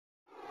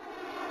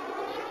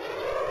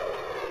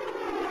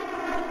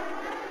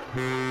If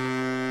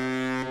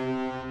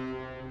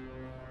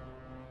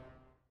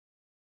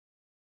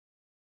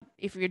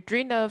you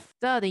dream of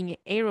studying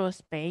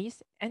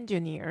aerospace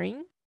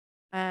engineering,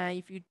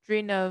 if you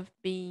dream of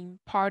being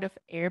part of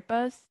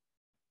Airbus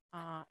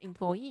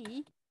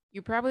employee,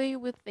 you probably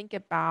would think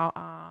about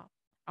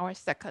our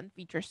second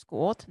feature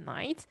school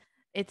tonight.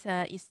 It's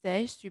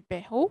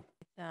ISAE-SUPAERO.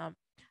 It's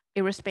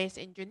Aerospace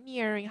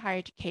Engineering Higher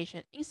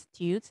Education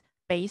Institute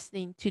based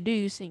in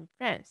Toulouse in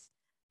France.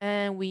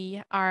 And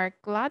we are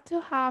glad to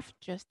have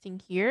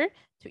Justine here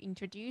to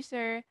introduce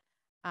her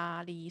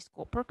the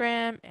school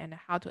program and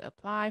how to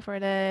apply for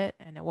it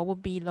and what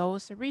would be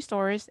those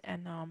resources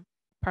and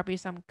probably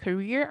some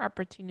career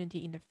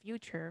opportunity in the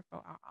future for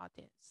our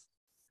audience.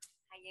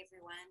 Hi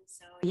everyone.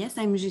 So yes,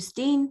 I'm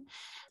Justine.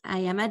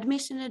 I am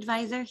admission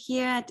advisor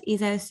here at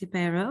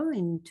ISAE-SUPAERO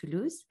in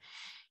Toulouse.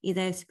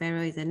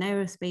 ISAE-SUPAERO is an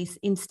aerospace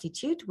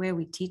institute where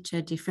we teach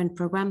a different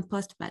program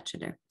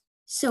post-bachelor.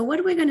 So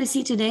what we're going to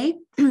see today,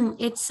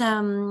 it's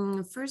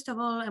first of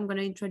all, I'm going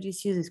to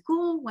introduce you the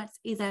school, what's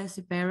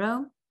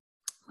ISAE-SUPAERO,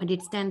 what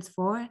it stands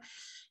for,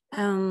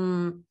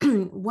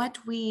 what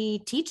we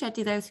teach at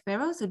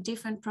ISAE-SUPAERO, so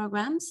different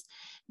programs.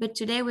 But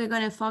today we're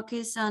going to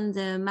focus on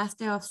the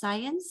Master of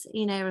Science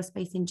in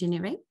Aerospace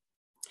Engineering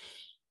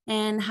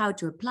and how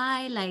to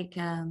apply, like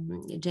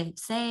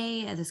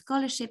JSA, the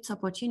scholarships,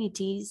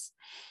 opportunities,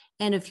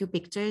 and a few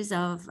pictures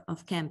of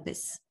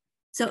campus.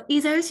 So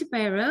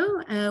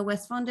ISAE-SUPAERO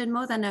was founded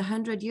more than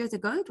 100 years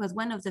ago. It was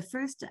one of the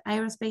first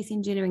aerospace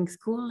engineering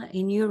schools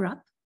in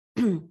Europe.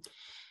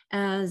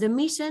 The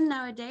mission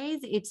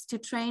nowadays, it's to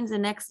train the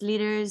next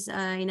leaders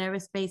in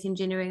aerospace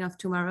engineering of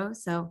tomorrow.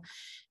 So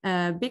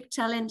big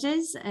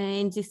challenges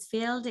in this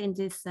field, in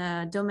this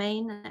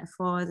domain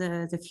for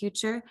the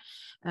future,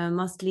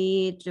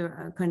 mostly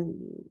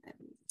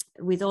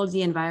with all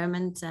the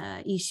environment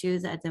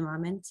issues at the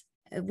moment.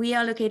 We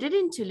are located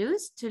in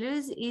Toulouse.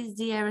 Toulouse is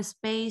the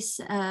aerospace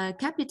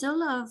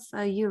capital of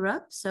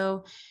Europe.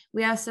 So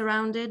we are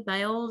surrounded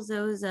by all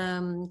those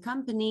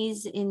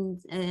companies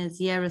in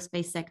the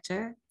aerospace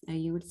sector.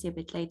 You will see a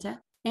bit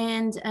later.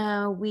 And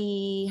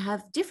we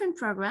have different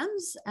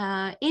programs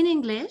in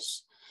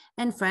English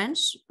and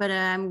French, but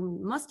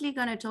I'm mostly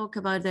going to talk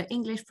about the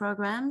English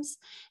programs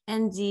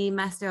and the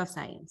Master of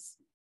Science.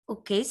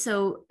 Okay,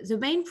 so the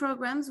main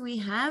programs we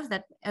have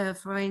that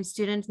foreign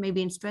students may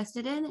be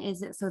interested in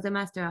is the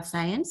Master of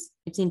Science.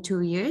 It's in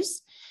 2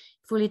 years,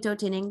 fully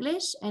taught in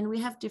English, and we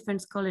have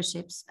different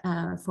scholarships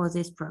for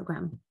this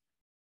program.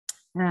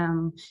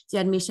 The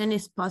admission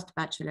is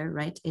post-bachelor,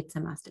 right? It's a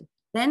master.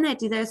 Then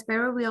at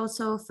ISAE-SUPAERO, we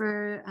also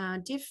offer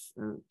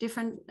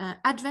different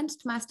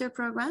advanced master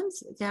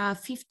programs. There are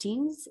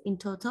 15 in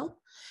total.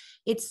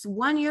 It's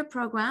 1 year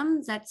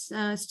program that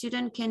a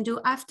student can do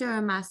after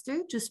a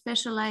master to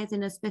specialize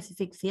in a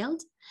specific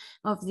field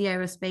of the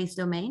aerospace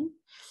domain.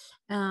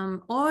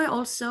 Or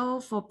also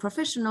for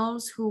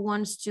professionals who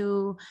wants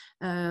to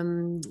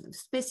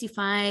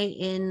specify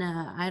in,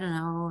 I don't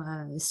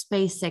know,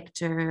 space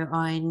sector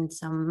or in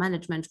some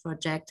management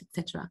project,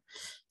 etc.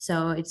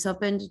 So it's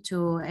open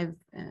to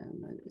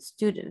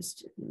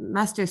students,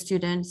 master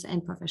students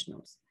and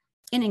professionals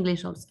in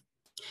English also.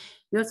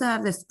 We also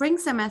have the spring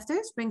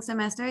semester. Spring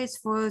semester is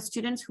for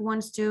students who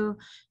wants to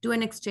do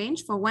an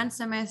exchange for 1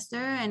 semester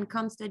and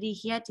come study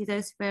here at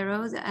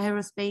ISAE-SUPAERO, the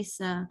aerospace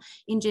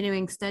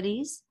engineering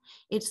studies.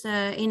 It's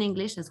in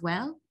English as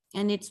well,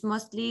 and it's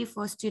mostly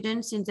for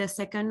students in the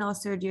 2nd or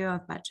 3rd year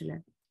of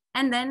bachelor.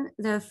 And then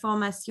the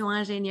formation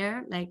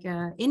ingénieur, like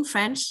in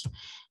French,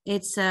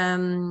 it's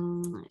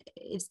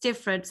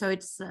different. So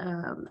it's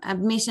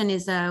admission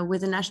is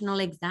with a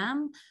national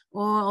exam,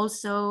 or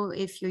also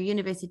if your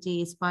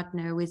university is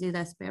partner with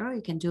ISAE-SUPAERO,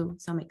 you can do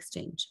some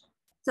exchange.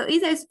 So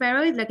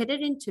ISAE-SUPAERO is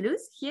located in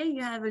Toulouse. Here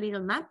you have a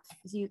little map,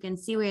 so you can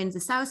see we're in the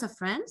south of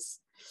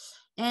France.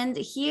 And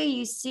here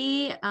you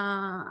see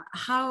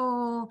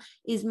how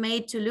is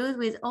made Toulouse,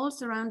 with all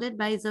surrounded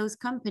by those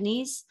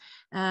companies,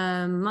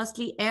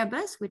 mostly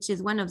Airbus, which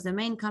is one of the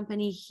main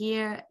companies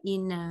here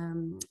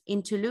in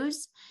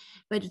Toulouse.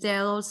 But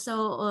there are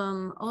also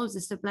all the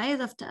suppliers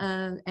of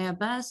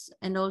Airbus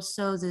and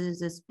also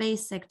the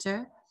space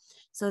sector.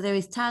 So there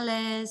is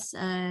Thales,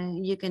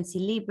 you can see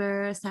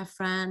Liebherr,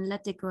 Safran,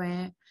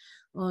 Latécoère,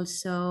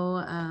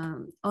 also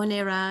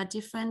Onera,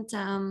 different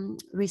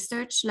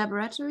research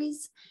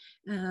laboratories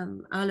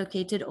are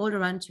located all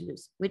around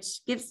Toulouse, which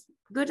gives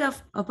good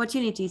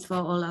opportunities for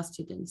all our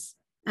students.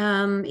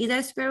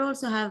 ISAE-SUPAERO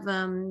also have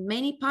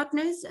many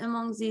partners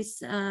among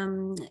this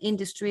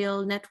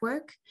industrial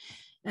network.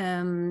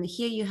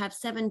 Here you have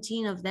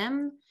 17 of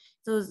them.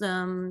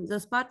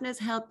 Those partners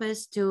help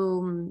us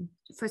to,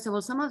 first of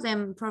all, some of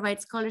them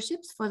provide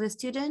scholarships for the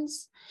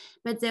students,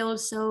 but they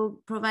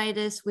also provide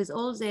us with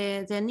all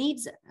their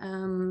needs,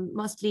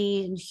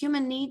 mostly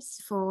human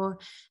needs for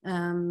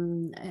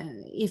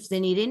if they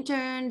need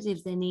interns,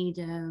 if they need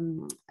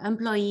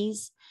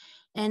employees.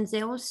 And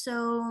they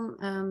also,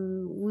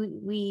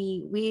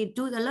 we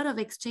do a lot of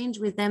exchange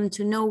with them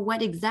to know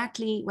what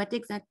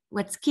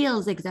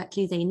skills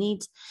exactly they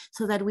need,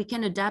 so that we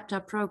can adapt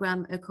our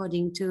program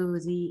according to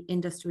the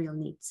industrial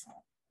needs.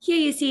 Here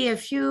you see a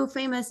few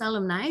famous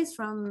alumni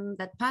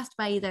that passed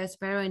by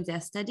ISAE-SUPAERO in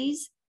their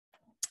studies.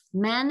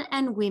 Men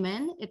and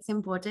women, it's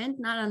important,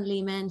 not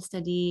only men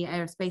study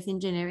aerospace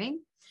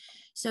engineering.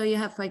 So you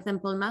have, for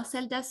example,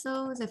 Marcel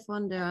Dassault, the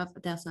founder of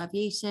Dassault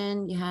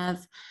Aviation. You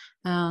have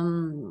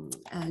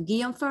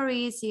Guillaume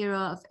Faury, CEO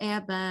of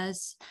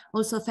Airbus,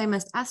 also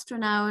famous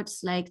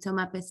astronauts like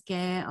Thomas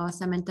Pesquet or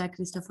Samantha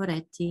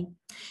Cristoforetti.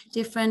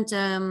 Different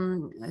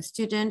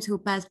students who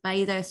passed by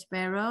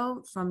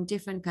ISAE-SUPAERO from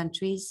different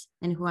countries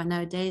and who are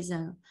nowadays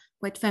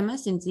quite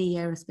famous in the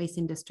aerospace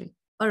industry.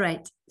 All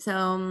right,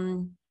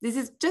 so this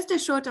is just a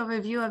short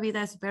overview of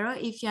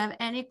ISAE-SUPAERO. If you have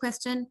any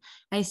question,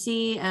 I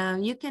see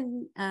you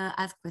can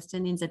ask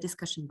question in the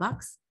discussion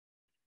box.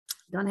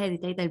 Don't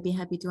hesitate, I'll be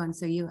happy to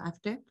answer you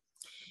after.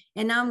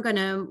 And now I'm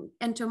gonna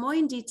enter more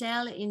in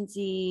detail in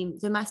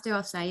the Master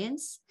of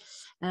Science,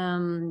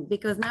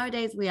 because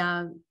nowadays we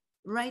are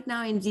right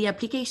now in the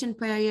application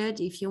period.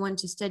 If you want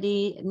to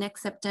study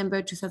next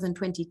September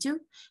 2022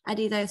 at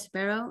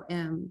ISAE-SUPAERO,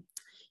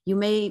 you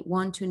may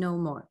want to know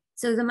more.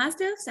 So the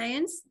Master of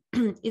Science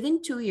is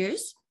in 2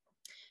 years,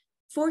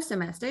 4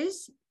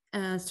 semesters,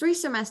 3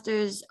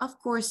 semesters of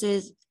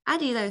courses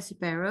at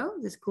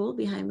ISAE-SUPAERO, the school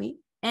behind me,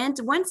 and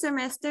 1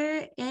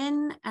 semester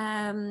in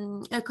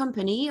a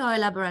company or a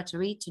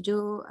laboratory to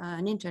do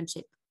an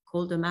internship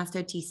called a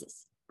master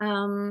thesis.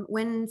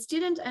 When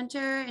students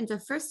enter in the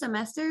first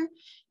semester,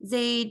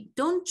 they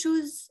don't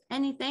choose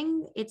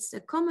anything. It's a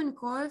common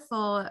core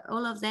for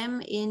all of them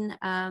in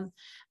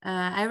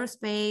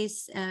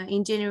aerospace,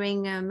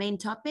 engineering main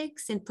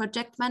topics, in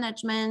project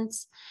management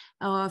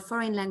or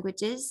foreign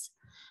languages.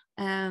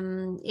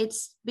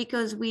 It's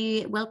because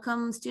we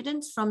welcome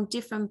students from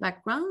different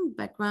background.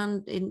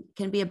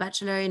 Can be a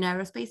bachelor in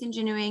aerospace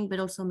engineering, but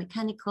also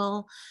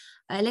mechanical,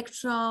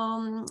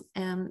 electrical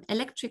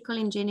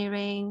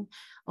engineering.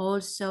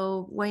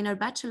 Also, when a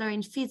bachelor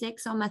in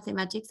physics or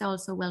mathematics are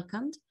also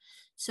welcomed.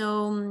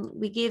 So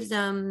we give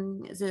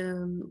them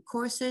the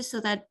courses so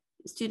that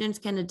students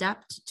can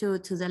adapt to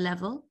the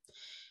level.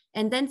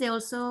 And then they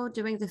also,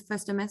 during the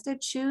first semester,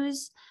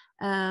 choose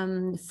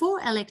 4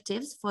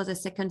 electives for the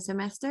second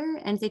semester,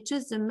 and they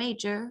choose the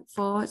major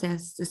for the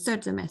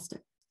third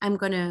semester. I'm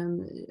going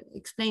to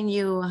explain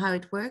you how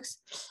it works.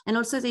 And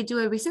also they do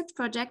a research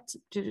project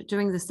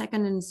during the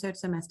second and third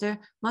semester,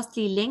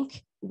 mostly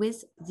linked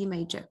with the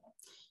major.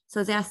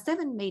 So there are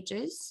 7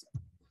 majors.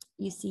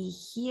 You see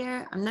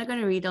here, I'm not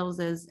going to read all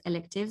those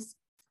electives,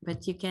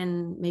 but you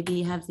can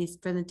maybe have this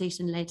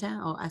presentation later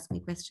or ask me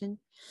a question.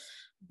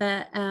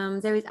 But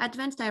there is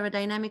advanced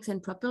aerodynamics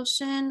and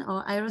propulsion,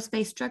 or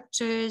aerospace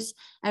structures,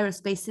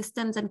 aerospace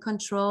systems and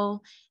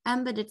control,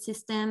 embedded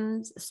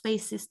systems,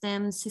 space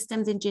systems,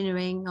 systems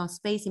engineering, or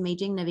space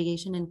imaging,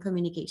 navigation, and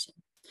communication.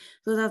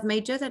 So those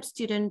majors that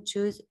students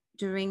choose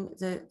during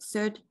the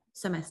third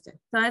semester.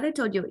 So as I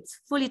told you, it's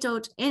fully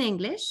taught in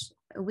English,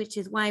 which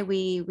is why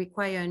we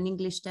require an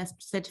English test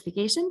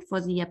certification for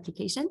the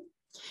application.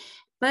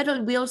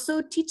 But we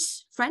also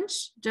teach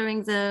French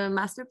during the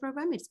master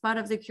program. It's part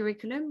of the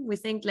curriculum. We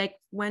think like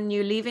when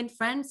you live in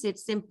France,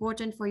 it's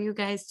important for you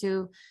guys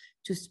to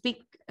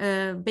speak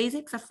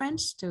basics of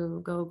French, to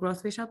go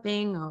grocery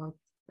shopping or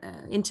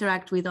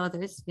interact with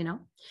others, you know.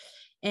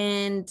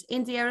 And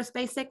in the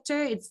aerospace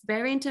sector, it's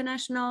very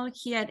international.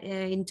 Here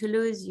in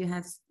Toulouse, you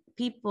have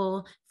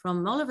people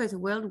from all over the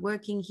world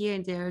working here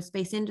in the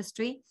aerospace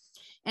industry.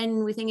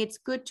 And we think it's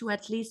good to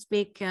at least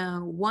speak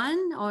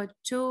 1 or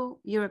 2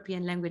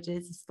 European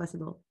languages if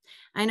possible.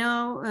 I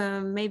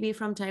know maybe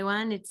from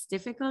Taiwan, it's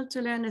difficult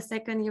to learn a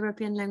second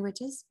European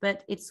languages,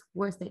 but it's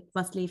worth it,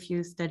 mostly if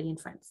you study in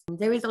France.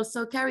 There is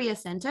also Career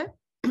Center,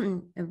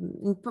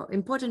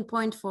 important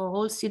point for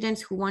all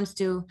students who wants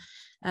to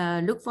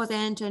look for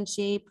their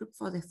internship, look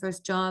for their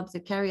first job. The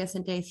Career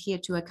Center is here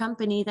to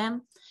accompany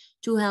them,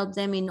 to help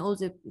them in all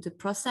the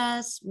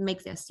process,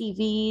 make their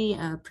CV,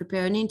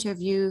 prepare an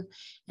interview,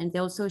 and they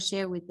also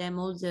share with them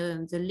all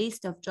the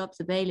list of jobs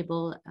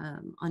available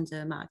on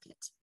the market.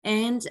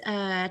 And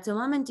at the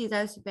moment,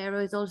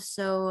 ISAE-SUPAERO is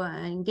also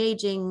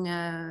engaging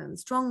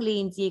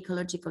strongly in the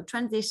ecological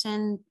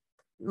transition,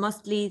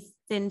 mostly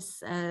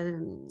since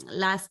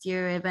last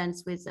year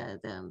events with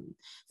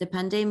the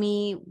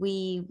pandemic.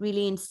 We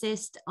really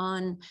insist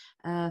on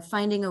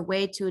finding a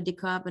way to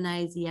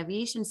decarbonize the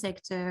aviation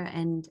sector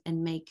and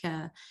make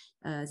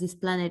this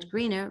planet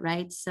greener,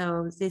 right?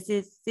 So this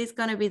is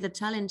going to be the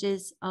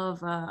challenges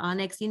of our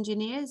next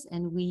engineers,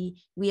 and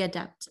we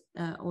adapt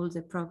all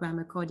the program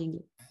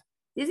accordingly.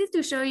 This is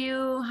to show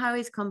you how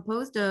it's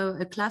composed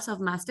a class of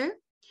master.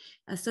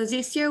 So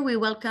this year we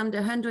welcomed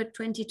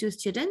 122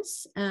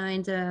 students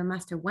in the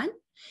Master 1.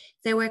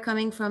 They were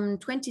coming from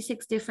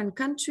 26 different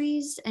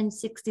countries and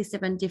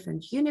 67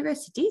 different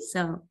universities,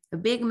 so a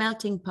big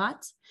melting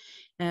pot.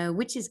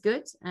 which is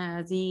good.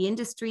 The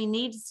industry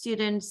needs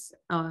students,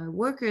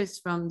 workers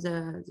from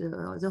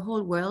the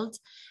whole world,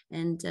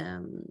 and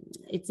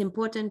it's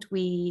important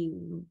we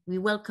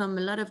welcome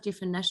a lot of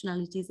different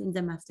nationalities in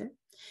the master.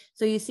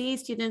 So you see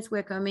students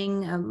were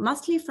coming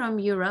mostly from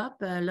Europe,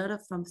 a lot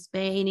of from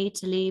Spain,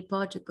 Italy,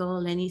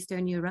 Portugal, and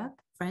Eastern Europe,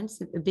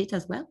 France a bit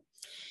as well.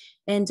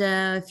 And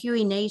a few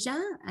in Asia.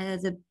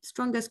 The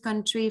strongest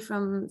country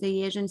from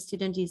the Asian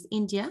student is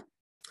India.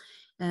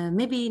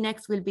 Maybe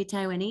next will be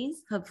Taiwanese,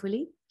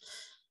 hopefully.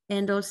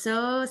 And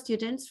also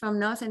students from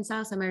North and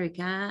South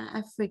America,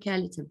 Africa a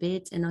little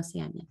bit, and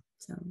Oceania.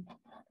 So,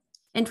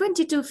 and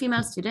 22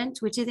 female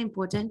students, which is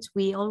important.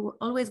 We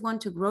always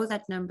want to grow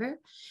that number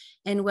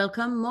and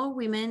welcome more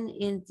women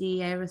in the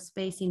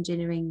aerospace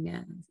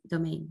engineering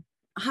domain.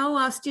 How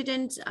are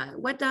students,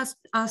 what are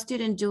our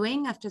students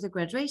doing after the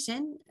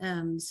graduation?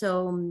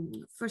 So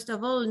first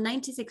of all,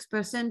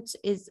 96%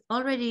 is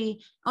already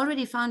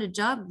found a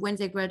job when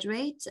they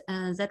graduate.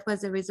 That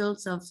was the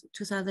results of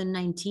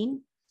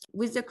 2019.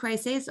 With the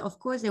crisis, of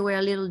course, they were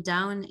a little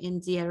down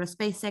in the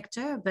aerospace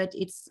sector, but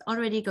it's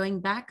already going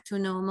back to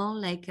normal.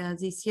 Like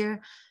this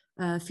year,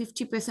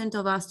 50%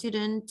 of our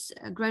students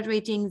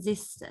graduating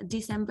this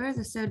December,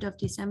 the 3rd of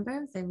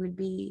December, they will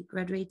be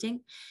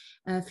graduating.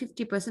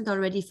 50%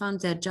 already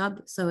found their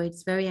job. So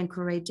it's very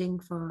encouraging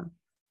for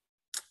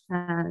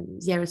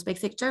the aerospace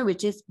sector,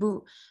 which is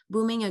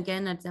booming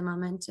again at the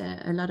moment.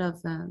 A lot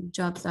of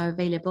jobs are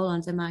available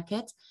on the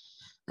market.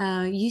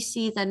 You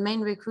see that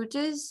main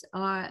recruiters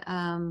are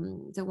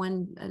the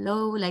one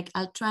below, like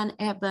Altran,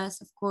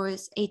 Airbus, of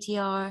course,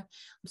 ATR,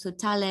 also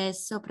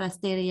Thales, Sopra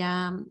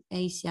Steria,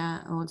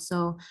 Asia,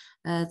 also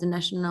the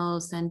National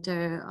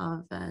Center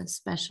of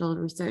Special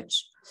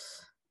Research.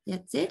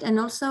 That's it. And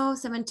also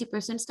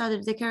 70%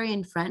 started their career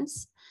in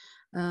France.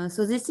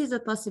 So this is a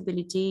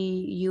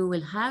possibility you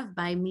will have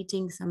by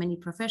meeting so many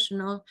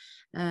professionals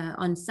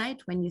on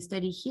site when you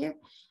study here.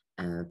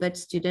 But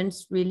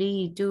students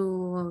really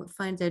do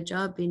find their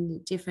job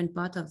in different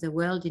parts of the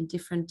world, in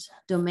different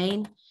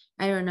domain.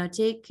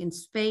 Aeronautic, in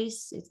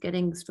space, it's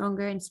getting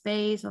stronger in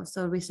space,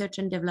 also research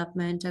and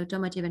development,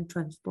 automotive and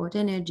transport,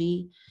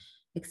 energy,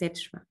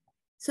 etc.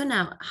 So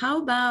now,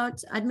 how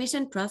about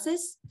admission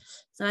process?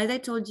 So as I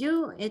told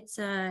you, it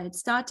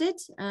started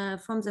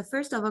from the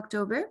 1st of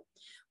October.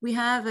 We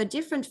have a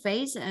different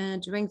phase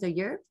during the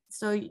year.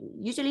 So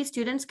usually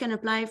students can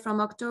apply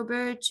from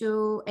October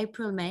to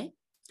April, May.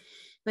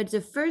 But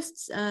the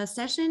first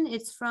session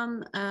is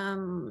from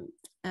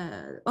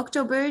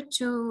October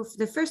to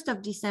the 1st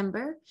of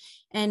December.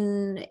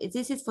 And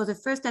this is for the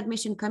first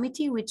admission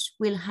committee, which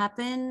will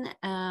happen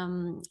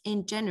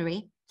in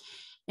January.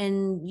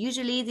 And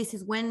usually this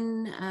is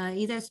when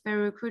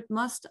ISAE-SUPAERO recruit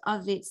most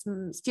of its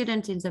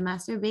students in the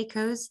master,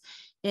 because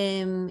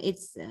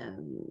this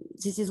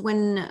is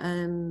when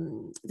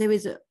there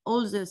is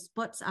all the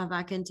spots are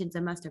vacant in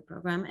the master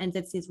program. And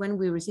that is when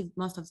we receive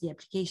most of the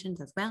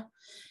applications as well.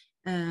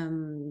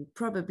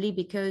 Probably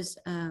because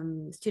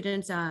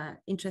students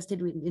are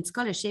interested in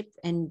scholarship,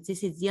 and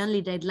this is the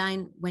only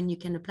deadline when you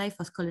can apply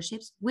for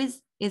scholarships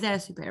with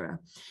ISAE-SUPAERO.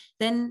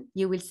 Then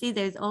you will see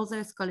there's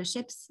other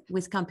scholarships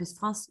with Campus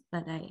France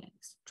that I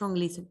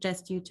strongly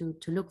suggest you to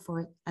look for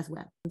it as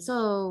well.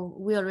 So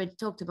we already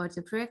talked about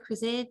the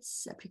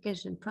prerequisites,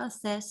 application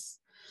process,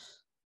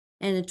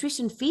 and the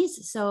tuition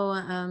fees. So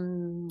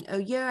a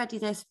year at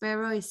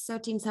ISAE-SUPAERO is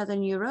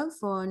 13,000 euro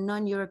for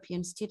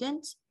non-European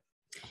students.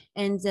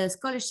 And the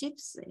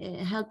scholarships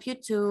help you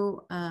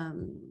to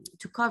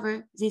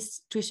cover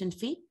this tuition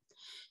fee.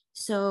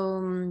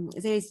 So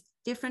there's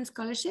different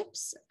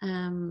scholarships,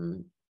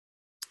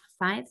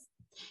 5.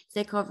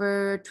 They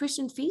cover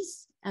tuition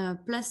fees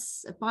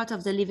plus a part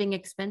of the living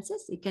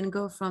expenses. It can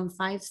go from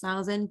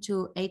 5,000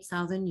 to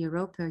 8,000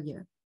 euro per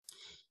year.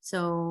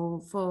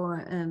 So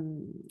for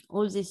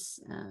all these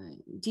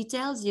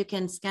details, you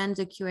can scan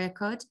the QR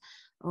code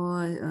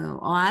or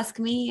ask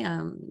me.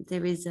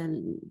 There is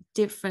a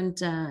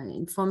different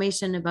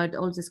information about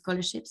all the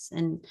scholarships,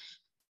 and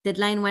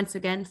deadline once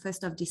again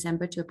 1st of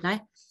December to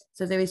apply.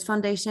 So there is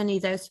Foundation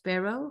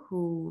ISAE-SUPAERO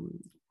who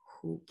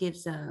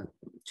gives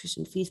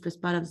tuition fees plus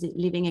part of the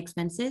living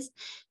expenses.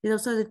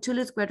 There's also the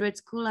Toulouse Graduate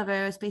School of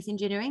Aerospace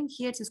Engineering.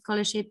 Here it's a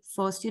scholarship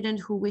for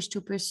students who wish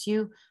to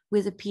pursue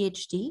with a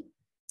PhD.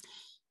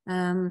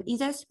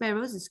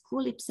 ISAE-SUPAERO, the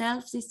school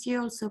itself, this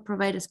year also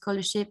provide a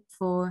scholarship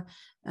for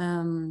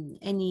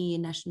any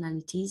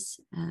nationalities,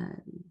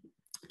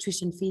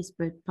 tuition fees,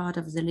 but part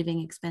of the living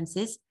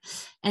expenses.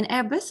 And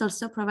Airbus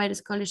also provide a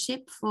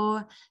scholarship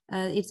for,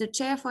 it's a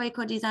chair for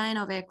eco-design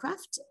of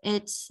aircraft.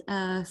 It's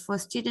for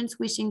students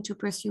wishing to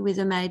pursue with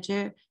a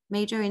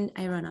major in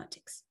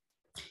aeronautics.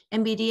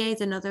 MBDA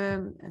is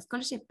another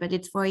scholarship, but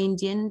it's for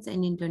Indians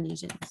and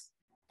Indonesians.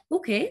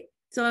 Okay.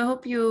 So I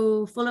hope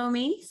you follow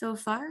me so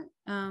far.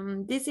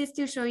 This is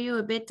to show you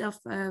a bit of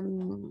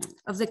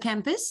the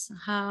campus,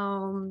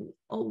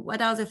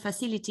 what are the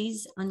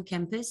facilities on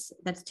campus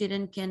that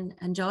students can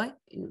enjoy.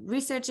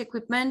 Research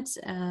equipment,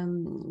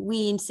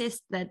 we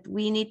insist that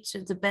we need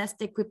the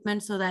best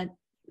equipment so that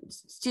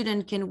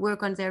student can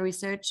work on their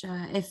research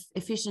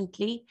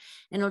efficiently.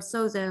 And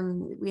also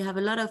we have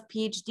a lot of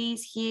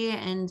PhDs here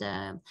and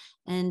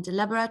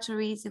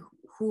laboratories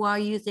who are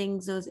using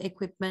those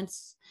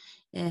equipments.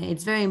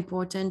 It's very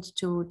important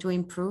to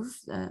improve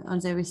on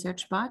the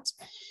research part.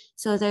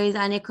 So there is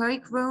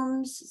anechoic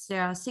rooms,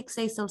 there are 6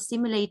 ASL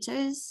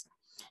simulators,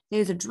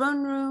 there's a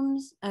drone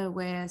rooms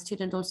where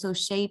students also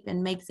shape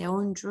and make their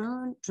own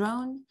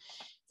drone.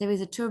 There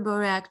is a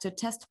turboreactor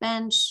test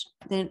bench.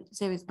 There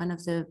is one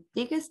of the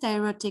biggest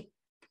aeroacoustic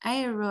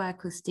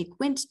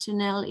wind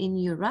tunnel in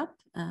Europe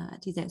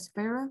at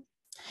ISAE-SUPAERO.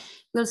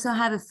 We also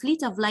have a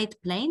fleet of light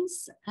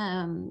planes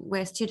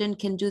where students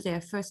can do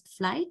their first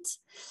flight.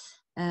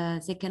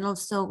 They can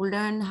also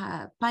learn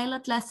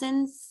pilot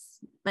lessons,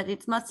 but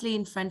it's mostly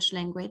in French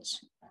language.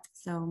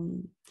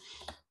 So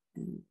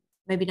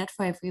maybe not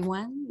for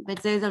everyone,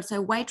 but there's also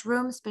a white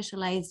room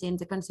specialized in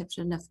the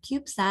conception of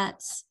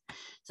CubeSats.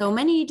 So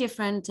many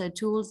different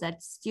tools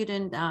that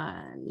students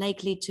are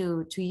likely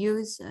to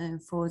use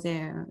for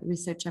their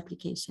research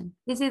application.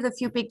 This is a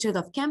few pictures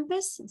of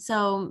campus.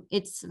 So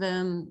it's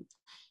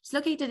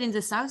located in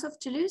the south of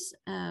Toulouse,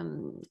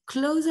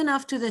 close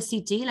enough to the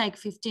city, like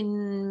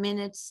 15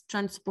 minutes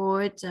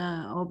transport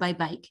or by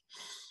bike.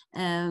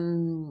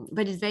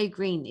 But it's very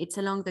green. It's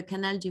along the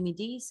Canal du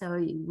Midi, so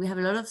we have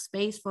a lot of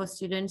space for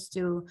students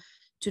to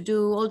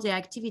do all the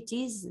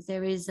activities.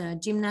 There is a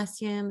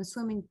gymnasium, a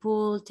swimming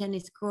pool,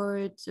 tennis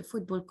courts, a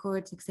football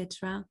courts,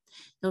 etc.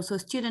 Also a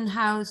student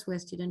house where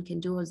students can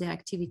do all the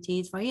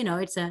activities. For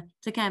it's a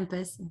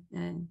campus,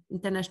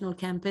 international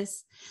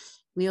campus.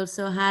 We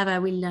also have, I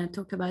will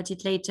talk about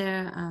it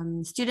later,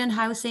 student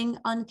housing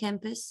on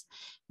campus,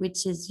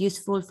 which is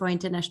useful for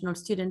international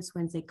students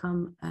when they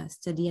come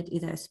study at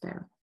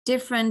ISAE-SUPAERO.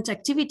 Different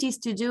activities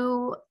to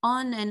do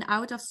on and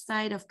out of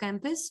side of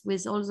campus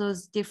with all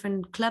those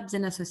different clubs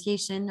and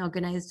associations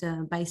organized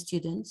by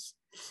students.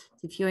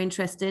 If you're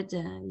interested,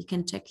 you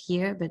can check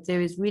here, but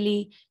there is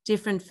really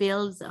different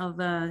fields of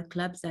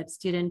clubs that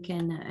students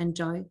can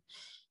enjoy.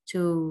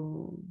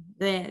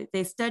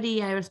 They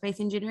study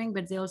aerospace engineering,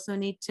 but they also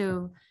need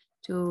to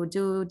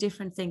do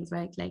different things,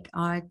 right? Like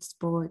art,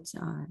 sports,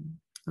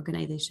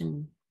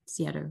 organization,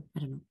 theater,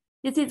 I don't know.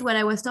 This is what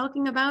I was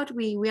talking about.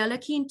 We are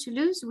lucky in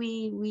Toulouse.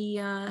 We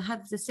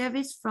have the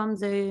service from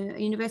the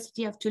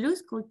University of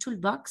Toulouse called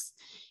Toolbox.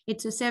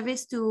 It's a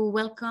service to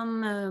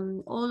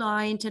welcome all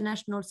our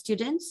international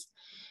students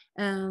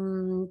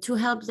to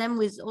help them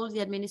with all the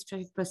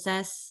administrative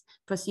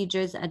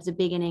procedures at the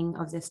beginning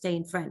of their stay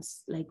in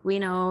France. Like we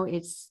know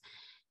it's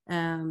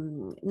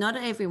not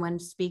everyone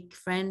speaks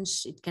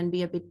French. It can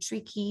be a bit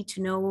tricky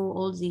to know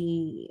all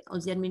the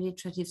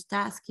administrative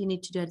tasks you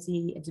need to do at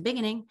the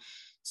beginning.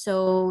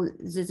 So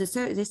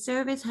the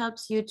service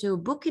helps you to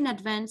book in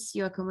advance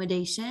your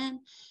accommodation,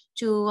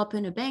 to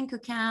open a bank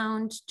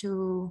account,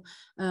 to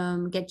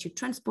get your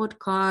transport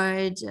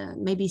card,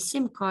 maybe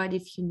SIM card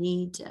if you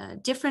need,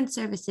 different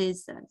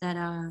services that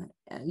are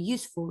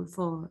useful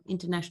for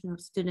international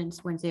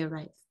students when they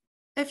arrive.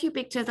 A few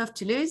pictures of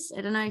Toulouse. I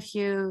don't know if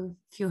you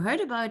heard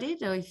about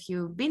it or if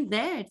you've been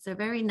there. It's a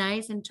very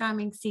nice and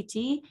charming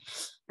city.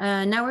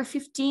 An hour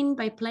 15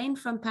 by plane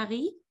from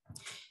Paris.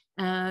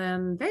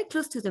 Very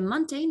close to the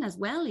mountain as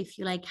well, if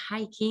you like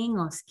hiking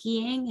or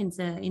skiing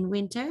in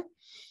winter,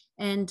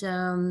 and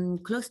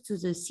close to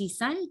the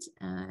seaside,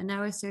 an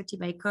hour 30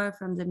 by car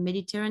from the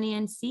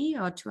Mediterranean Sea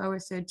or 2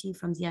 hours 30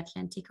 from the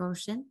Atlantic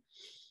Ocean.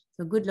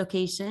 So good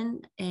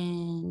location.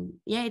 And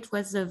yeah, it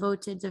was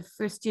voted the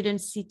first student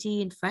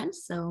city in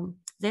France. So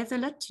there's a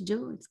lot to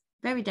do. It's a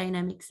very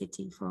dynamic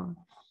city for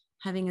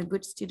having a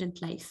good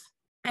student life.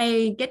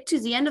 I get to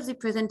the end of the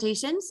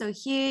presentation. So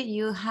here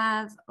you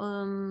have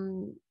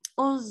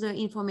all the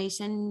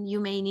information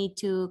you may need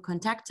to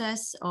contact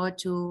us or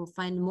to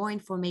find more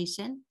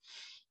information.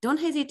 Don't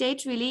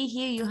hesitate, really.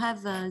 Here you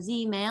have the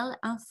email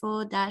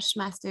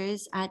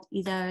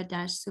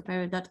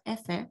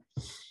info-masters@isae-supaero.fr.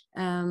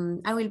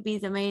 I will be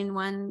the main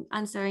one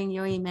answering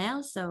your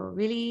email, so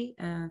really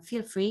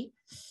feel free.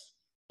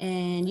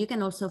 And you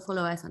can also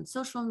follow us on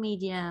social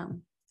media.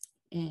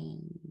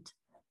 And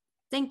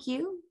thank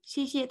you,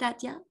 谢谢大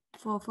家,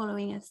 for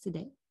following us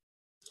today.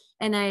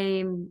 And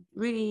I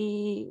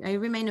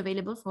remain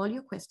available for all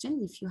your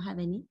questions if you have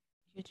any.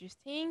 Thank you,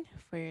 Justine,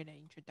 for the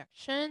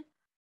introduction.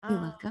 You're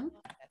welcome.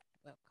 Let's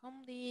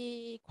welcome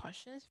the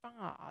questions from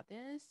our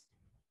audience.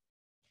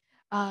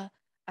 I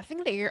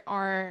think there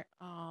are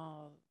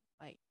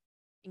like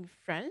in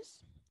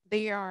France,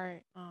 they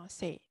are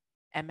say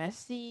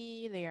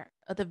MSc, they are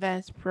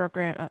advanced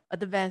program,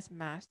 advanced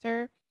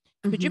master.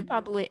 Could you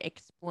probably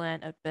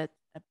explain a bit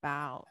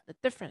about the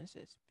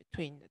differences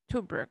between the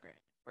two programs?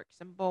 For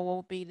example, what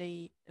will be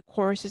the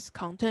course's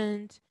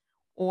content,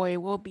 or it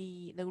will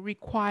be the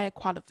required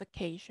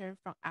qualification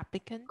from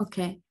applicants?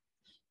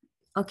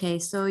 Okay,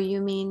 so you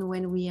mean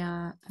when we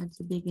are at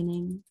the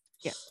beginning?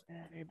 Yeah,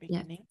 very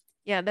beginning.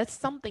 Yeah, that's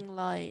something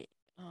like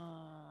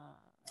a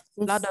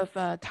lot of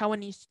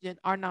Taiwanese students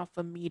are not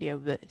familiar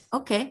with.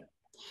 Okay,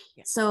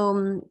 yeah.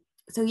 So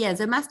yeah,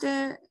 the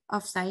Master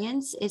of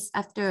Science is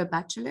after a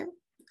bachelor.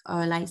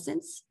 or a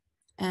license.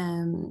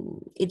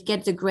 It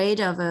gets a grade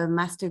of a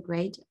master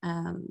grade,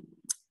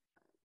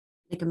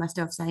 like a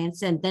Master of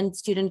Science, and then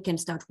student can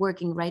start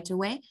working right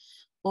away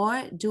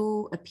or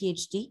do a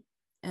PhD,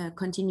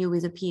 continue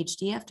with a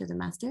PhD after the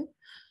master.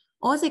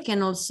 Or they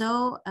can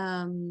also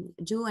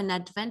do an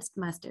advanced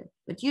master.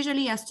 But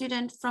usually a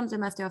student from the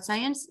Master of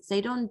Science,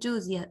 they don't do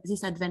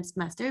this advanced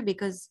master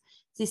because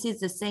this is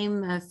the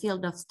same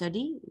field of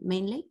study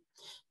mainly.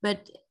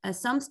 But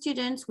some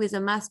students with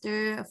a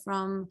master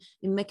from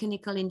a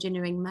mechanical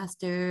engineering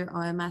master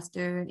or a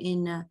master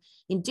in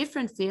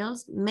different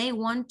fields may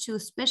want to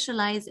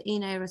specialize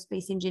in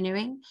aerospace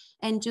engineering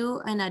and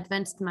do an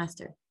advanced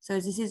master. So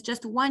this is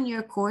just 1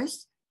 year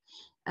course,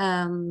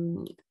 a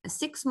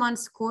 6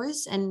 months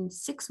course and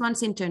 6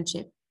 months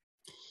internship.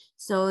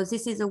 So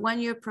this is a 1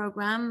 year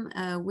program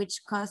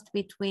which costs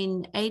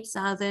between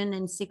 8,000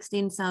 and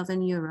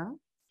 16,000 euro.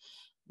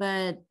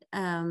 But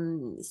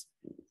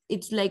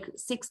it's like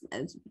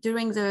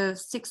during the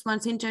 6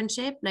 months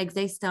internship, like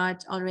they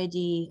start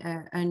already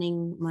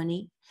earning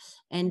money.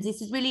 And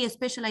this is really a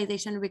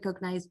specialization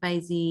recognized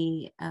by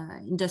the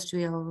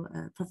industrial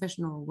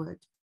professional world.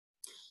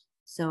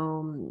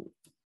 So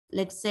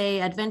let's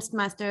say advanced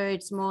master,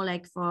 it's more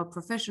like for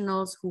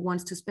professionals who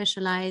wants to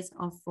specialize,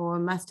 or for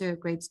master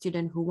grade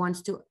student who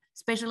wants to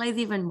specialize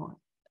even more.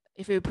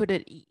 If you put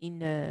it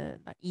in an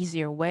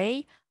easier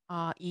way,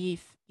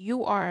 if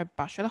you are a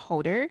bachelor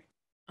holder,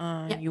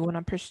 you want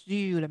to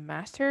pursue the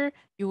master,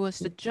 you will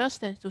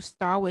suggest them to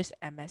start with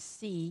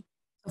MSc.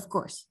 Of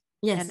course,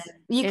 yes.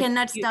 You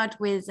cannot start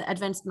with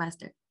advanced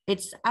master.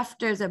 It's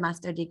after the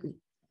master degree,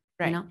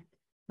 right? You know,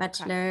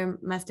 bachelor,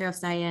 Master of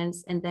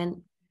Science, and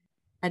then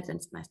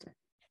advanced master.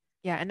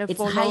 Yeah, and it's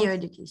higher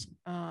education.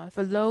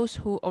 For those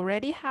who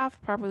already have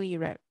probably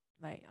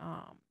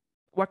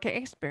working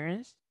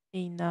experience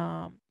in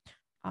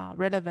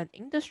relevant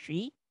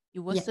industry,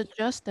 you would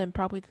suggest them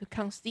probably to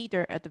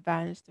consider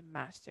advanced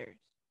masters.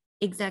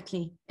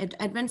 Exactly. At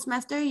advanced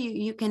master,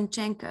 you can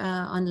check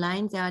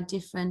online. There are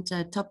different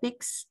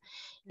topics.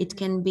 It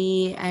can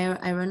be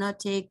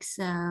aeronautics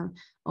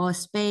or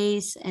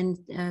space and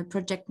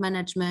project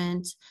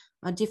management,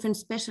 or different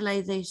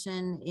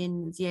specialization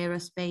in the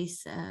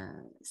aerospace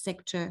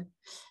sector.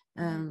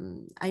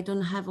 I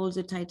don't have all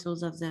the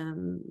titles of the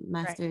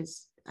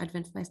masters,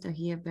 advanced master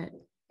here, but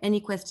any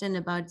question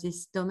about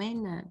this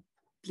domain,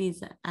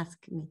 please ask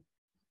me.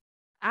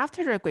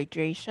 After the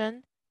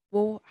graduation,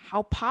 well,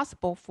 how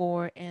possible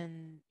for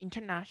an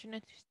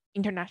international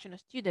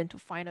student to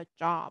find a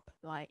job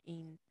like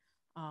in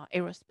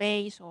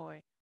aerospace or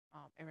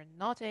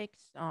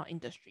aeronautics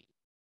industry?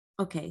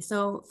 Okay,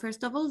 so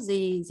first of all,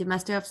 the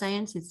Master of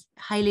Science is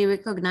highly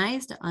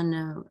recognized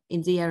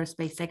in the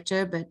aerospace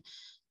sector, but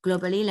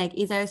globally, like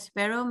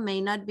ISAE-SUPAERO may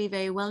not be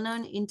very well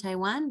known in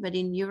Taiwan, but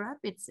in Europe,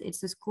 it's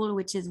a school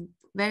which is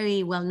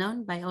very well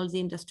known by all the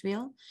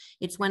industrial.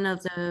 It's one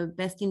of the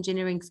best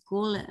engineering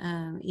school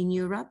in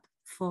Europe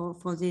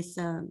for this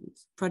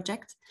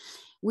project.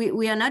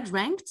 We are not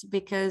ranked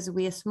because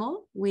we are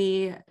small.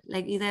 We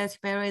like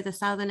ISAE-SUPAERO is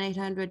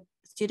 1,800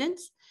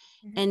 students.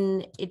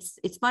 And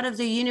it's part of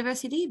the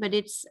university, but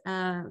it's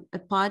a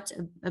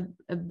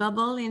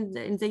bubble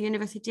in the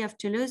University of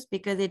Toulouse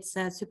because it's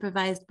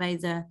supervised by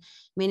the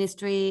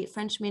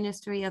French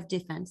Ministry of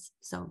Defense.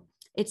 So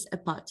it's a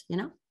part, you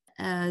know.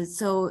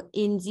 So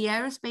in the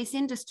aerospace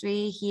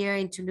industry here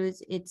in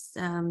Toulouse, it's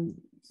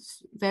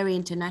very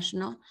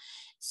international.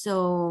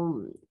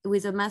 So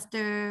with a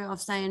Master of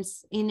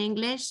Science in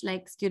English,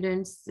 like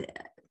students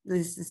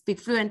speak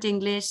fluent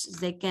English,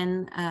 they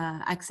can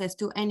access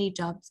to any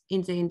jobs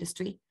in the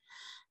industry.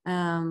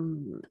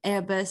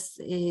 Airbus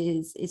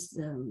is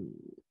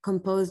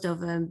composed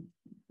of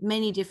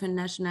many different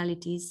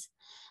nationalities.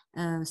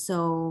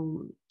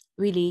 So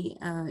really,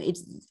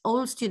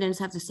 all students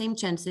have the same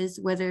chances,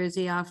 whether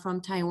they are from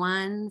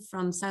Taiwan,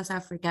 from South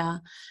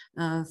Africa,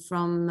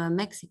 from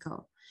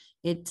Mexico.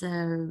 It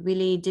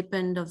really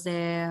depends of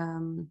their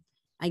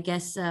I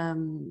guess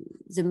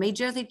the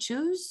major they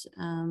choose,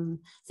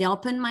 the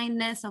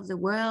open-mindedness of the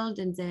world,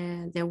 and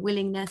their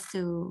willingness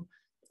to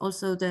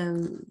also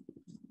the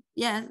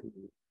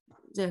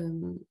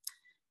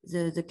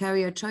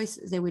career choice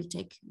they will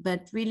take.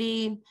 But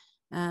really,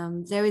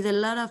 there is a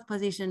lot of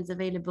positions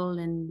available,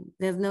 and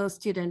there's no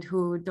student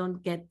who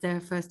don't get their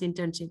first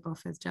internship or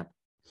first job.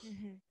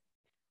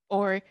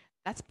 Or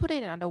let's put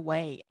it another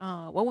way.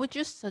 What would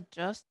you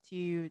suggest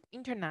to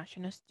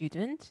international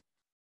students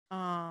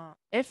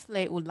if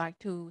they would like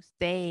to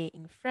stay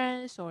in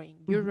France or in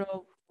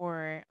Europe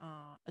for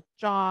a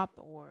job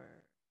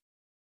or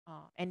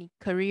any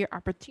career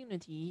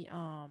opportunity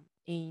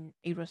in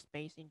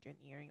aerospace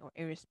engineering or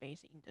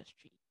aerospace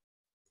industry?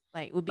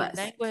 Like would be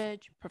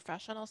language,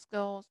 professional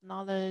skills,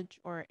 knowledge,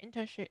 or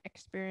internship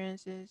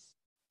experiences,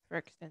 for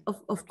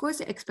example. Of course,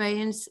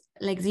 experience,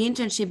 like the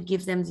internship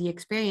gives them the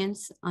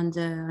experience on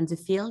the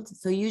field.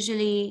 So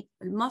usually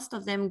most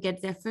of them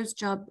get their first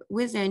job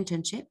with their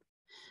internship.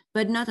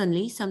 But not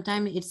only,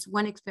 sometimes it's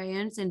one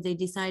experience and they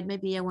decide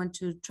maybe I want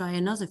to try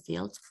another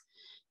field.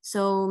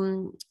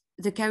 So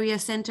the career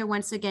center,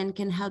 once again,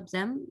 can help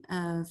them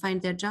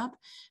find their job.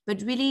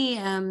 But really,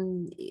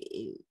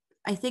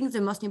 I think the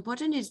most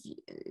important is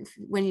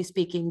when you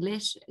speak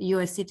English,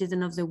 you're a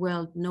citizen of the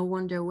world, no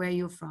wonder where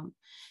you're from.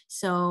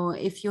 So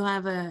if you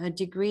have a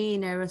degree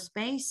in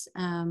aerospace,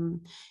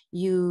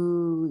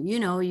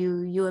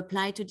 you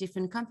apply to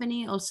different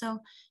company. Also,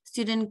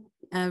 students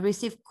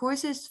receive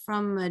courses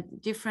from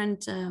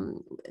different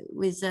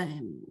with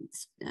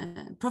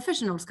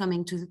professionals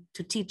coming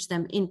to teach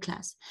them in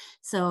class.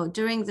 So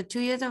during the 2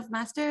 years of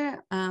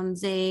master,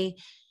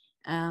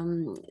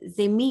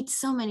 they meet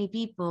so many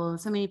people,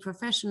 so many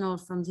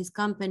professionals from this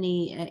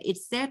company.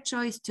 It's their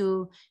choice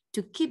to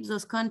keep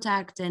those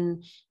contacts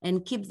and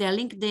keep their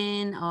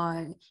LinkedIn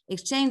or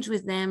exchange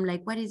with them,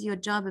 like, what is your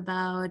job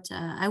about?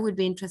 I would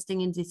be interested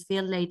in this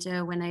field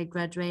later when I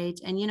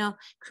graduate, and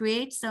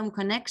create some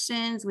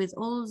connections with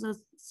all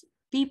those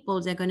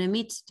people they're going to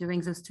meet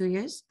during those 2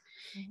 years.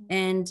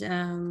 And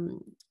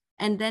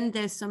then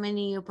there's so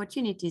many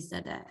opportunities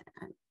that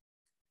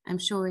I'm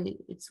sure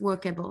it's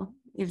workable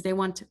if they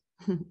want to.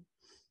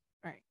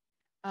 Right.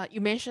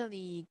 You mentioned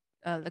the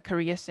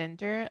career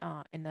center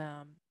in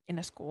a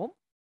school.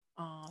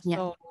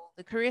 So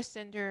the career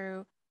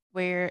center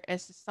where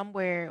is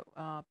somewhere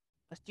a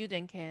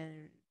student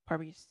can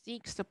probably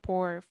seek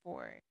support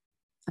for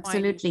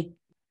Absolutely.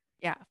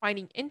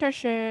 finding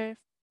internship,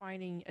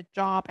 finding a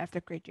job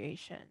after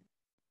graduation.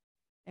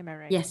 Am I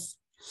right?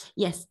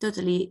 Yes,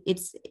 totally.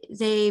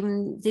 They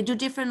do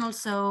different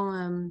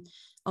also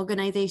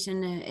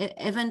organization,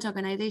 event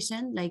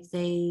organization, like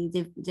they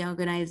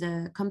organize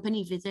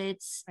company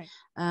visits, right.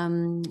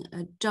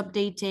 Job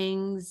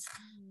datings,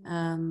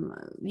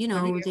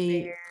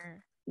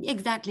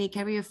 exactly,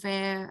 career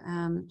fair,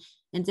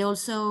 and they are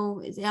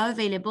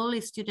available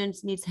if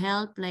students need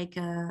help, like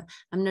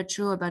I'm not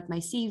sure about my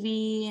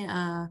CV,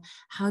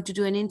 how to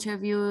do an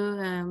interview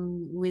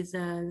with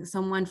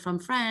someone from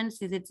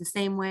France, is it the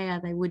same way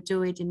as I would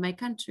do it in my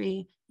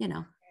country,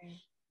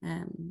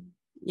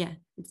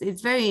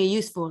 it's very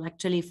useful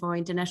actually for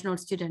international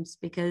students,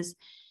 because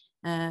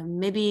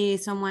maybe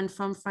someone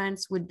from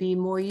France would be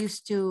more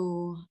used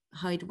to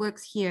how it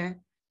works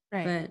here,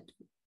 right. But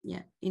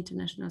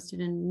international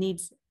student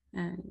needs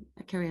a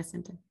career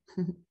center.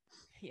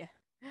 Yeah,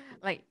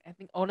 like I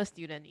think all the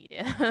students need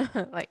it.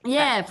 Like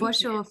for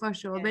sure.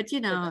 But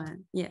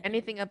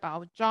anything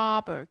about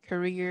job or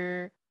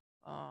career,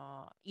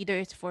 either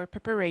it's for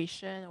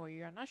preparation or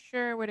you're not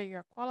sure whether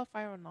you're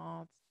qualified or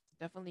not,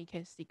 definitely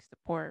can seek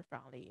support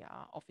from the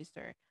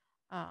officer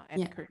at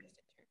the career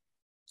center.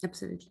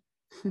 Absolutely.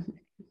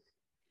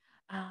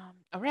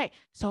 All right.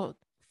 So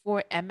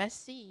for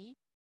MSc,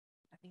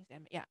 I think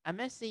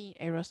MSc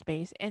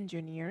Aerospace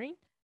Engineering,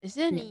 is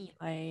there any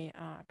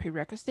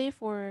prerequisite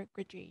for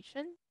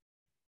graduation?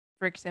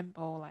 For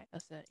example, like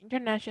as an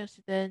international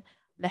student,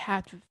 they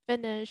have to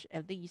finish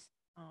at least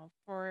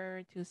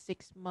 4 to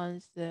 6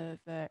 months of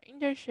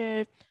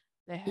internship.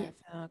 They have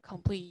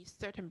complete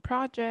certain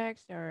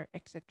projects or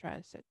etc.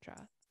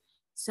 etc.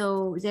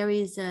 So there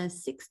is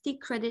 60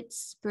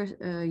 credits per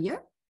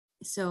year,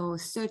 so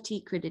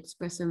 30 credits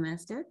per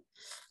semester.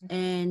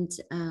 And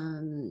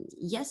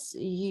yes,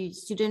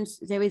 students,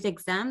 there is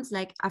exams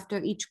like after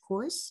each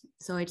course.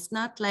 So it's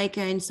not like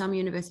in some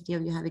university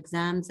you have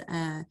exams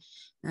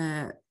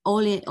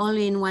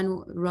only in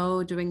one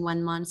row during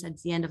 1 month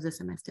at the end of the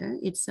semester.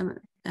 It's some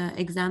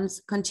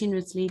exams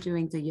continuously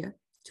during the year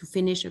to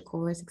finish a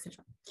course,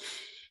 etc.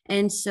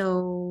 And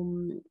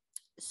so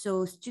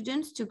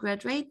students to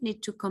graduate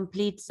need to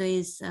complete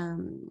these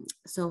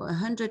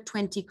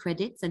 120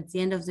 credits at the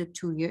end of the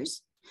 2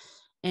 years.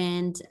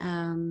 And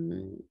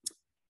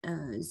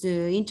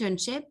the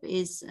internship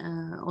is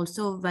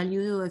also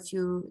value a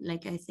few,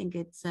 like I think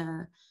it's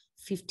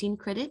 15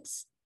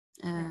 credits.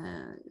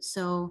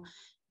 So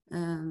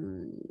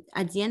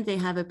at the end they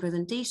have a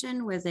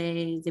presentation where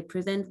they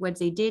present what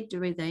they did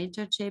during the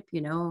internship.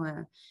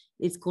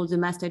 It's called the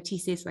master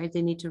thesis, right?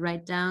 They need to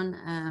write down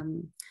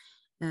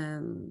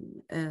a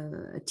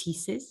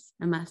thesis,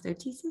 a master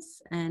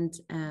thesis, and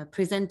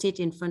present it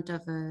in front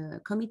of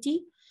a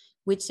committee,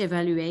 which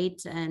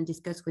evaluate and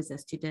discuss with the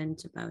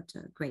student about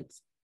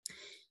grades.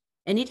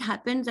 And it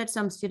happens that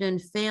some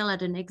students fail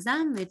at an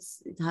exam. It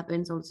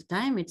happens all the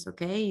time. It's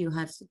okay. You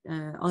have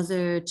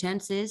other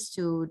chances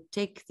to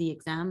take the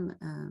exam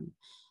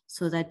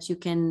so that you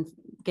can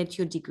get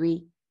your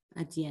degree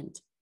at the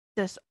end.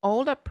 Does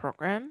all the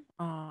program,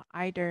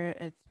 either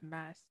it's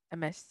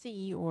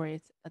MSc or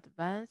it's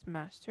advanced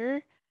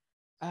master,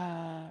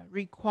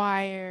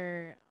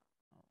 require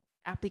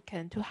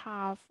applicant to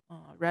have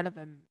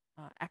relevant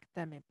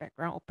academic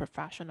background or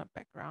professional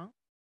background?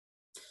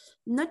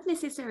 Not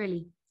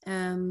necessarily.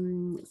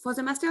 For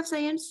the Master of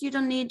Science, you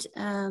don't need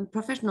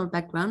professional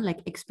background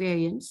like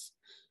experience.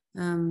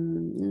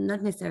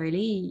 Not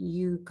necessarily.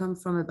 You come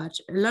from a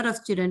bachelor. A lot of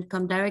students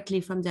come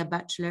directly from their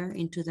bachelor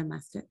into the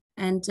master.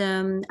 And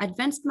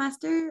advanced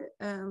master,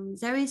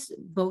 there is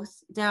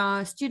both. There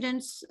are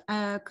students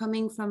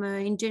coming from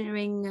an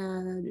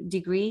engineering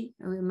degree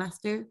or a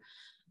master,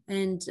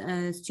 and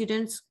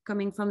students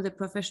coming from the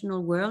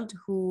professional world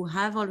who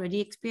have already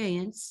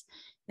experience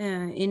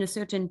in a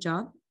certain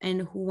job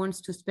and who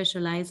wants to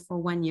specialize for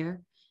 1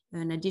 year,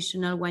 an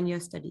additional 1 year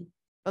study.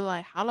 But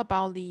like, how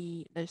about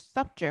the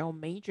subject or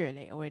major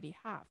they already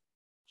have?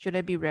 Should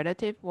it be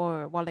relative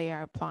for what they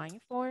are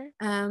applying for?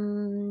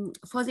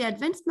 For the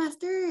advanced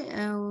master,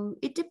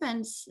 it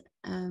depends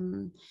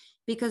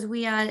because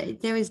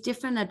there is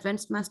different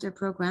advanced master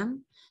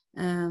program.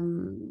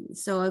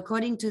 So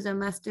according to the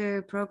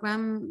master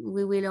program,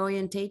 we will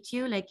orientate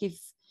you. Like if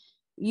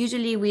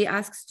usually we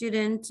ask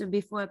students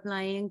before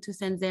applying to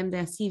send them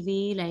their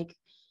CV, like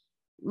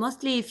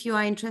mostly if you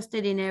are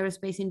interested in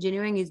aerospace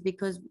engineering is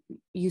because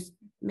you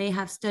may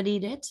have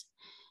studied it,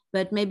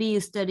 but maybe you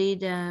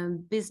studied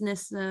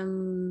business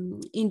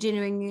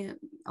engineering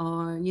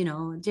or, you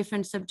know,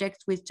 different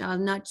subjects which are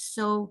not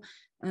so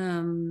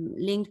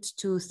linked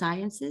to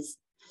sciences.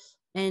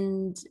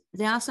 And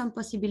there are some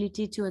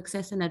possibility to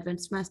access an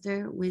advanced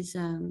master with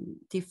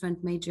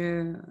different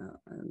major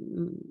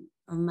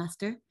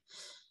master.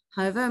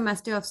 However, a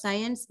Master of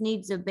Science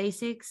needs the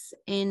basics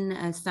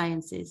in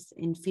sciences,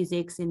 in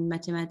physics, in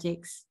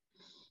mathematics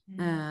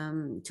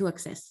to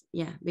access.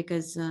 Yeah,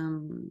 because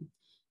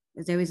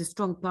there is a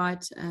strong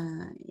part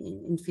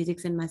in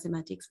physics and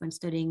mathematics when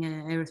studying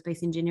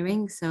aerospace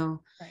engineering.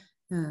 So, Right.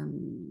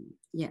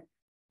 Yeah.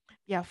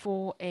 Yeah,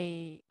 for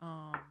a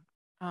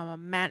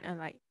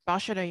like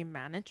bachelor in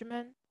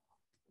management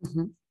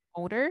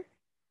holder,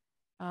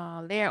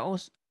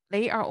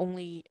 they are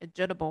only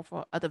eligible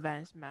for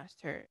advanced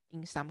master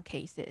in some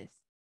cases,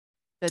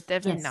 but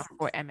definitely Yes. not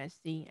for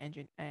MSc and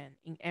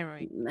in aero.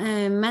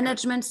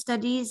 Management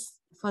studies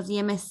for the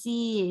MSc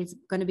is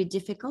going to be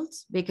difficult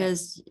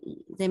because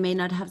they may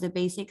not have the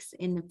basics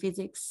in the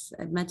physics,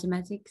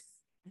 mathematics,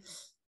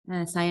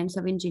 science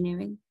of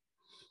engineering.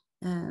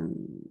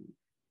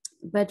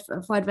 But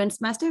for advanced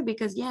master,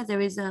 because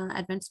there is an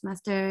advanced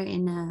master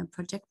in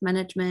project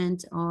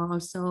management or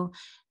also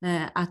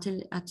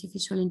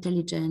artificial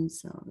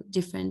intelligence or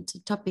different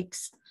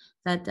topics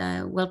that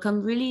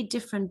welcome really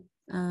different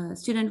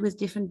students with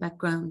different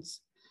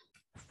backgrounds.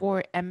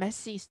 For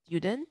MSc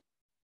student,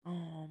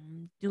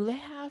 do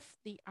they have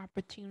the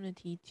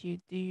opportunity to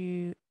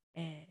do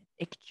an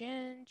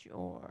exchange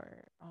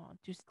or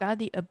to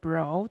study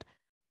abroad,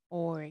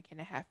 or can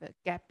they have a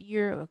gap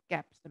year or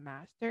gap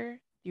semester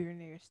during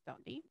their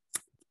study?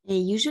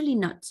 Usually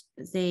not.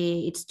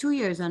 It's 2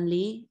 years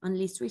only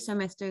 3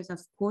 semesters of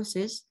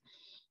courses,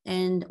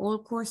 and all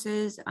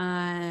courses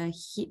are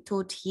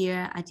taught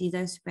here at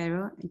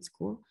ISAE-SUPAERO in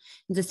school.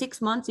 The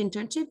 6 months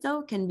internship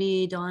though can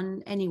be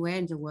done anywhere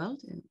in the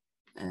world.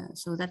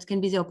 So that can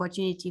be the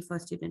opportunity for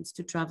students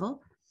to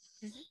travel.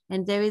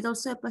 And there is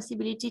also a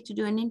possibility to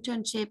do an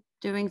internship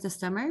during the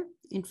summer.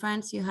 In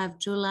France, you have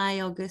July,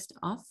 August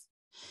off.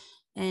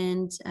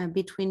 And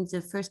between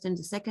the first and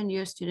the second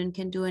year, student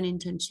can do an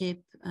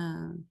internship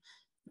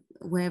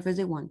wherever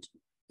they want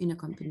in a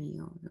company,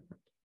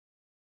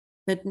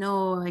 but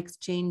no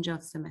exchange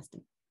of semester.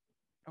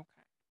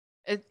 Okay,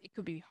 it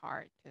could be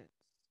hard because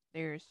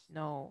there's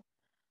no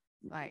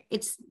like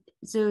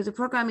so the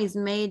program is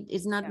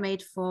not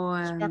made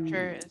for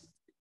structure is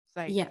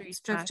like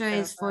structure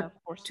is for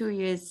 2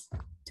 years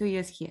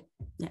here.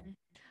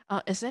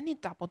 Is any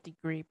double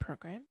degree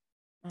program?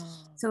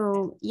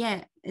 So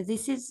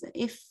this is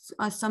if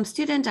some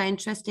students are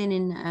interested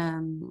in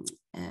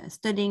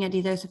studying at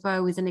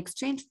ISAE-SUPAERO with an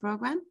exchange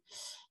program,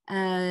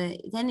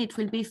 then it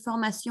will be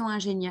formation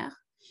ingénieur.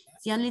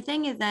 The only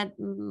thing is that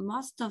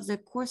most of the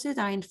courses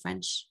are in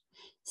French.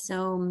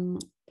 So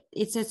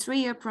it's a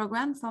 3-year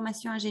program,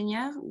 formation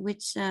ingénieur,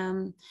 which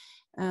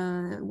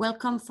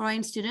welcome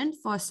foreign students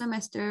for a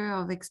semester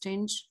of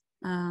exchange.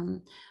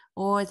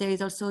 Or there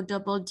is also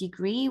double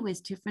degree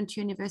with different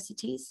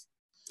universities.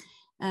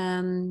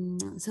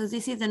 So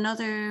this is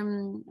another,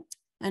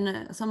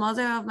 and some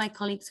other of my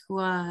colleagues who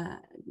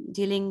are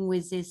dealing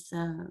with this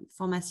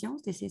formation,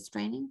 this is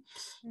training.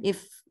 If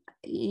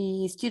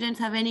students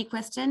have any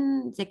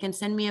question, they can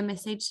send me a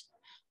message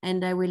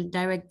and I will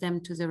direct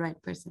them to the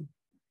right person.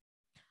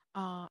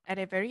 At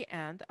the very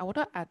end, I want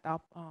to add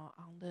up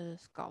on the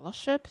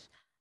scholarships.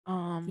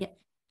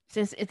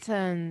 Since it's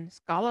a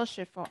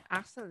scholarship for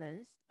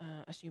excellence,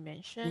 as you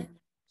mentioned,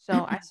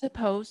 so I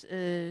suppose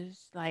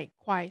is like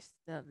quite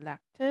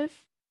selective.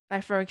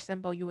 Like for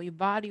example, you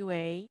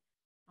evaluate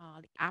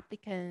the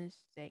applicants'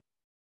 like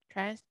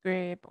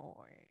transcript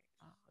or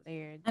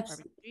their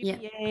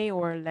GPA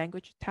or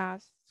language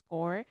test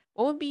score.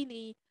 What would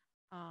be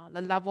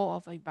the level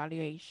of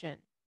evaluation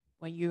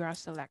when you are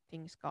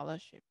selecting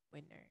scholarship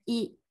winner?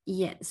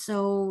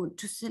 So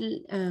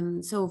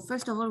so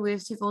first of all, we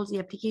receive all the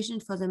application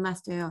for the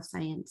Master of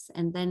Science,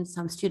 and then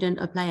some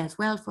students apply as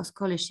well for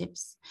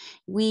scholarships.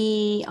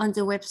 On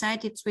the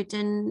website, it's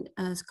written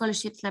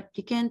scholarships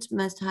applicant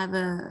must have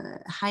a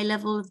high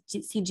level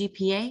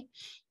CGPA.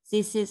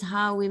 This is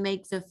how we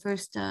make the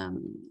first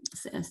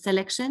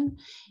selection.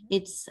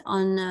 It's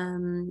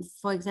on,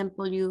 for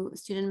example,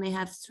 student may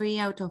have 3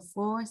 out of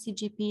 4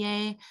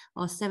 CGPA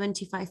or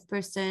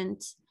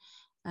 75%,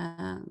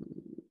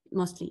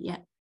 mostly,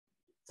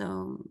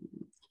 So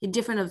it's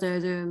different of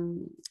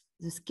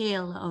the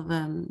scale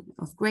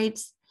of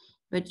grades,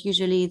 but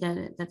usually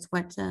that's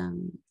what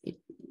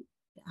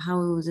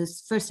how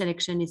this first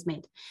selection is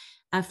made.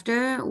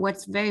 After,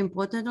 what's very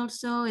important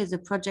also is the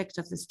project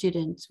of the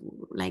student.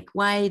 Like,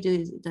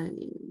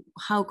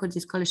 how could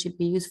this scholarship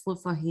be useful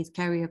for his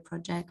career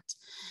project?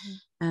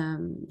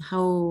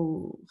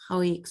 How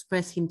he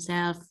express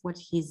himself, what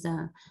his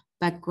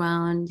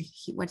background,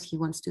 what he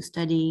wants to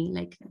study.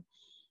 Like,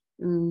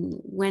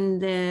 when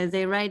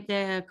they write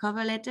their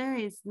cover letter,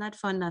 it's not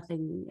for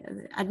nothing.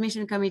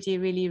 Admission committee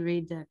really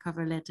read the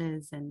cover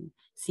letters and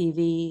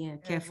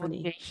CV carefully.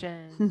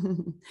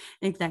 Motivation.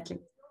 Exactly.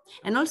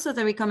 And also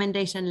the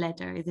recommendation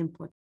letter is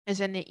important. Is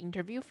there any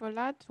interview for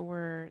that,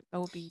 or that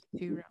will be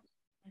 2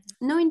 rounds?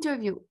 No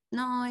interview.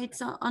 No,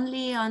 it's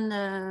only on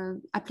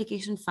the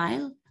application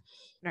file.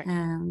 Right.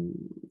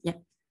 Yeah.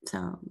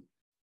 So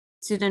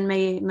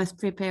student must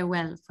prepare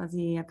well for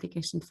the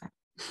application file.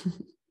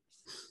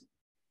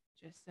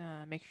 Just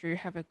make sure you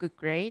have a good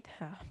grade.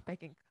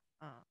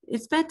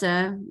 It's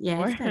better.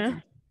 Yeah, it's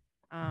better.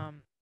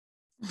 And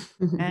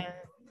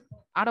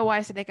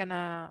otherwise, they're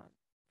gonna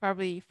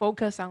probably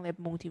focus on their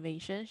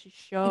motivation to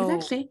show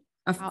Exactly.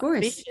 Of how course.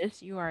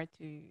 ambitious you are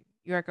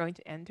going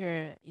to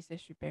enter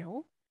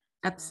ISAE-SUPAERO.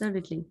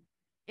 Absolutely.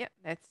 Yeah,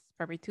 that's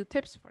probably 2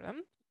 tips for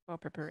them for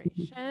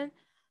preparation.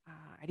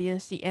 I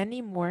didn't see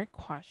any more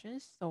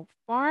questions so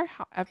far.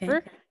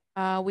 However,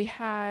 we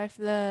have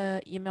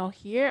the email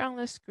here on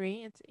the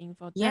screen. It's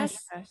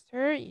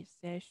info-master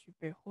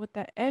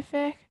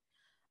ISAE-SUPAERO.fr.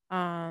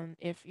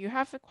 If you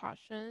have the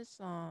questions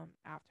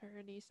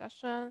after the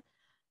session,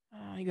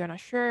 you are not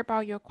sure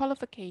about your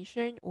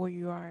qualification, or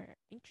you are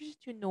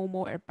interested to know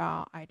more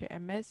about either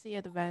MSc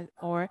Advanced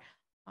or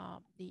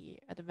the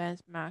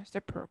Advanced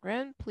Master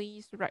Program,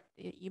 please write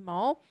the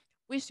email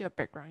with your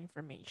background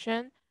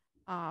information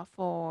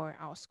for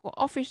our school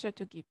officer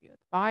to give you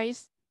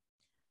advice.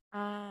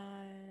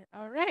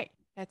 All right,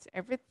 that's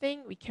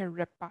everything. We can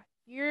wrap up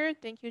here.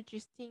 Thank you,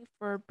 Justine,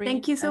 for bringing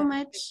Thank you so a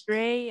much.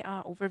 great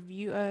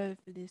overview of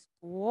the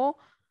school.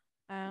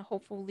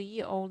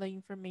 Hopefully, all the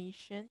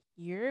information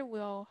here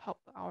will help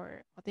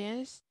our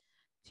audience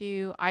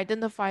to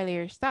identify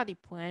their study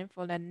plan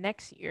for the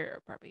next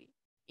year, probably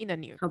in the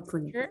near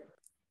Hopefully. future.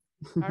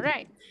 All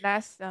right,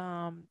 that's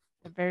the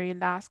very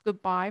last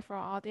goodbye for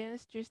our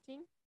audience,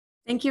 Justine.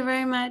 Thank you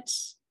very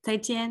much.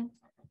 Taitian.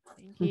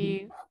 Thank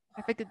you.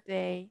 Have a good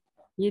day.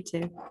 You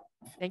too.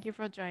 Thank you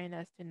for joining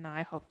us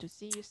tonight. Hope to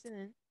see you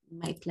soon.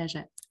 My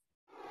pleasure.